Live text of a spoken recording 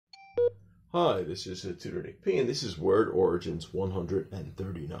Hi, this is Tutor Nick P, and this is Word Origins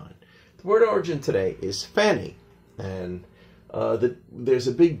 139. The word origin today is Fanny, and there's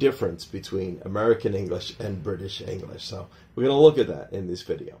a big difference between American English and British English, so we're going to look at that in this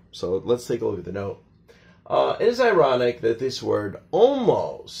video. So let's take a look at the note. It is ironic that this word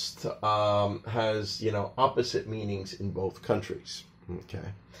almost has, opposite meanings in both countries.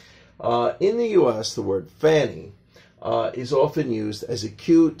 Okay. In the U.S., the word Fanny is often used as a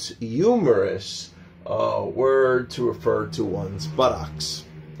cute, humorous word to refer to one's buttocks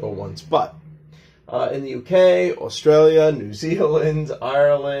or one's butt. In the UK, Australia, New Zealand,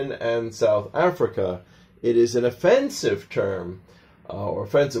 Ireland, and South Africa, it is an offensive term or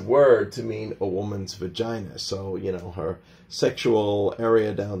offensive word to mean a woman's vagina. So, her sexual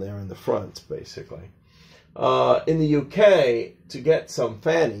area down there in the front, basically. In the UK, to get some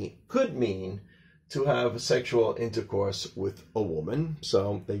fanny could mean to have sexual intercourse with a woman,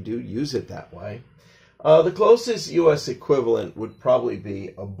 so they do use it that way. The closest U.S. equivalent would probably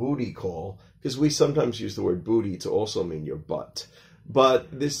be a booty call, because we sometimes use the word booty to also mean your butt.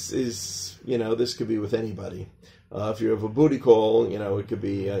 But this is, this could be with anybody. If you have a booty call, it could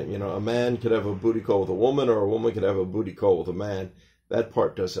be, a man could have a booty call with a woman, or a woman could have a booty call with a man. That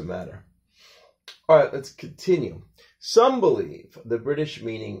part doesn't matter. All right, let's continue. Some believe the British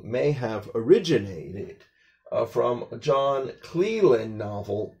meaning may have originated from a John Cleland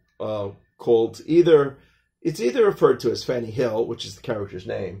novel called it's either referred to as Fanny Hill, which is the character's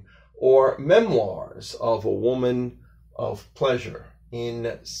name, or Memoirs of a Woman of Pleasure in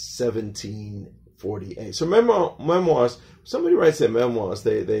 1748. So memoirs, somebody writes their memoirs,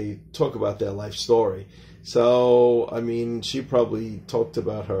 they talk about their life story. So, she probably talked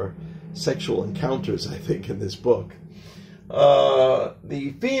about her sexual encounters, I think, in this book.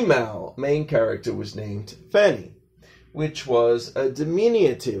 The female main character was named Fanny, which was a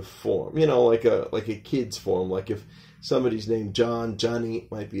diminutive form, like a kid's form. Like if somebody's named John, Johnny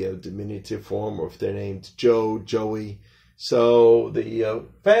might be a diminutive form, or if they're named Joe, Joey. So the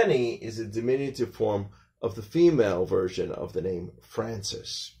Fanny is a diminutive form of the female version of the name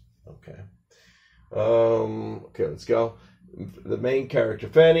Frances. Okay. Okay, let's go. The main character,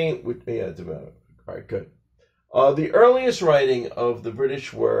 Fanny, all right, good. The earliest writing of the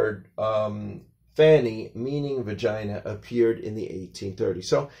British word Fanny, meaning vagina, appeared in the 1830s.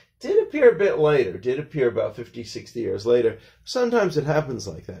 So it did appear a bit later, did appear about 50, 60 years later. Sometimes it happens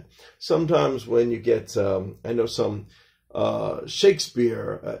like that. Sometimes when you get, I know some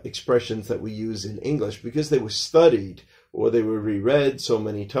Shakespeare expressions that we use in English, because they were studied or they were reread so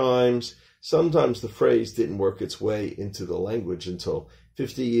many times, sometimes the phrase didn't work its way into the language until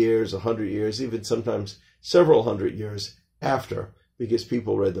 50 years, 100 years, even sometimes several hundred years after, because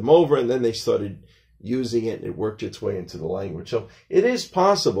people read them over and then they started using it and it worked its way into the language. So it is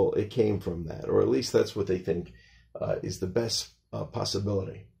possible it came from that, or at least that's what they think is the best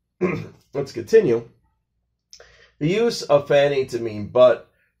possibility. Let's continue. The use of Fanny to mean butt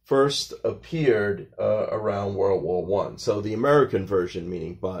first appeared around World War I. So the American version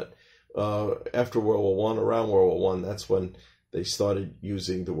meaning butt, after World War I, around World War I, that's when they started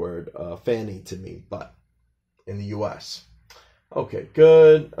using the word Fanny to mean butt in the U.S. Okay,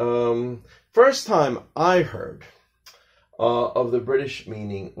 good. First time I heard of the British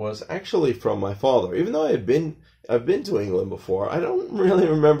meaning was actually from my father. Even though I've been to England before, I don't really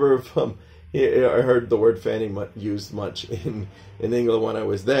remember if I heard the word Fanny used much in England when I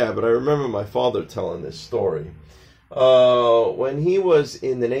was there. But I remember my father telling this story. When he was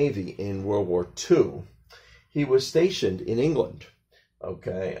in the Navy in World War II, he was stationed in England,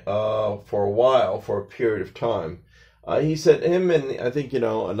 okay, for a while, for a period of time. He said him and I think,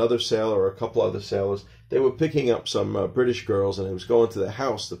 another sailor or a couple other sailors, they were picking up some British girls, and he was going to their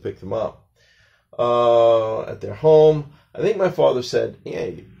house to pick them up at their home. I think my father said,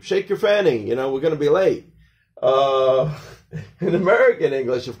 hey, shake your fanny, we're going to be late. In American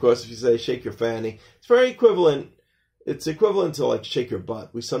English, of course, if you say shake your fanny, it's very equivalent. It's equivalent to like shake your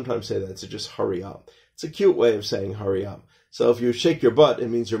butt. We sometimes say that to just hurry up. It's a cute way of saying hurry up. So if you shake your butt, it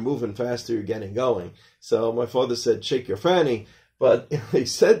means you're moving faster, you're getting going. So my father said, shake your fanny, but he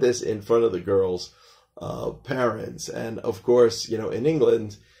said this in front of the girls' parents. And of course, in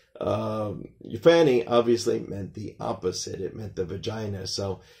England, your fanny obviously meant the opposite. It meant the vagina.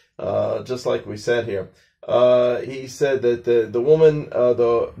 So just like we said here, he said that the woman,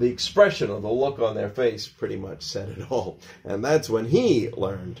 the expression or the look on their face pretty much said it all. And that's when he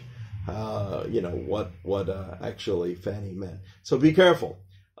learned what actually Fanny meant. So be careful.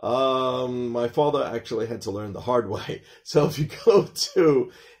 My father actually had to learn the hard way. So if you go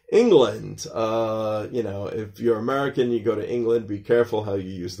to England. If you're American, you go to England, be careful how you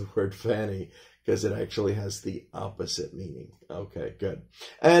use the word Fanny, because it actually has the opposite meaning. Okay, good.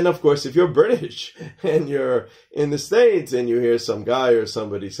 And of course, if you're British and you're in the States and you hear some guy or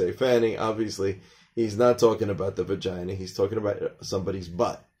somebody say Fanny, obviously he's not talking about the vagina. He's talking about somebody's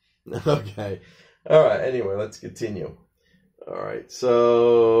butt. Okay. All right. Anyway, let's continue. All right.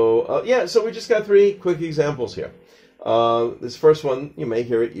 So, so we just got 3 quick examples here. This first one, you may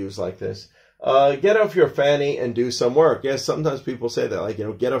hear it used like this. Get off your fanny and do some work. Yes, sometimes people say that, like,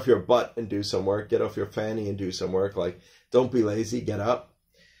 get off your butt and do some work. Get off your fanny and do some work. Like, don't be lazy, get up.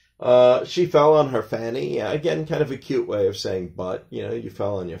 She fell on her fanny. Yeah, again, kind of a cute way of saying butt. You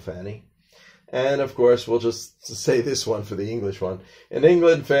fell on your fanny. And, of course, we'll just say this one for the English one. In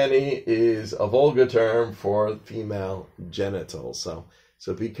England, fanny is a vulgar term for female genitals.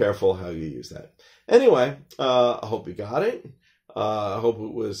 So be careful how you use that. Anyway, I hope you got it. I hope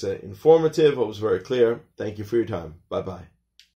it was informative. It was very clear. Thank you for your time. Bye-bye.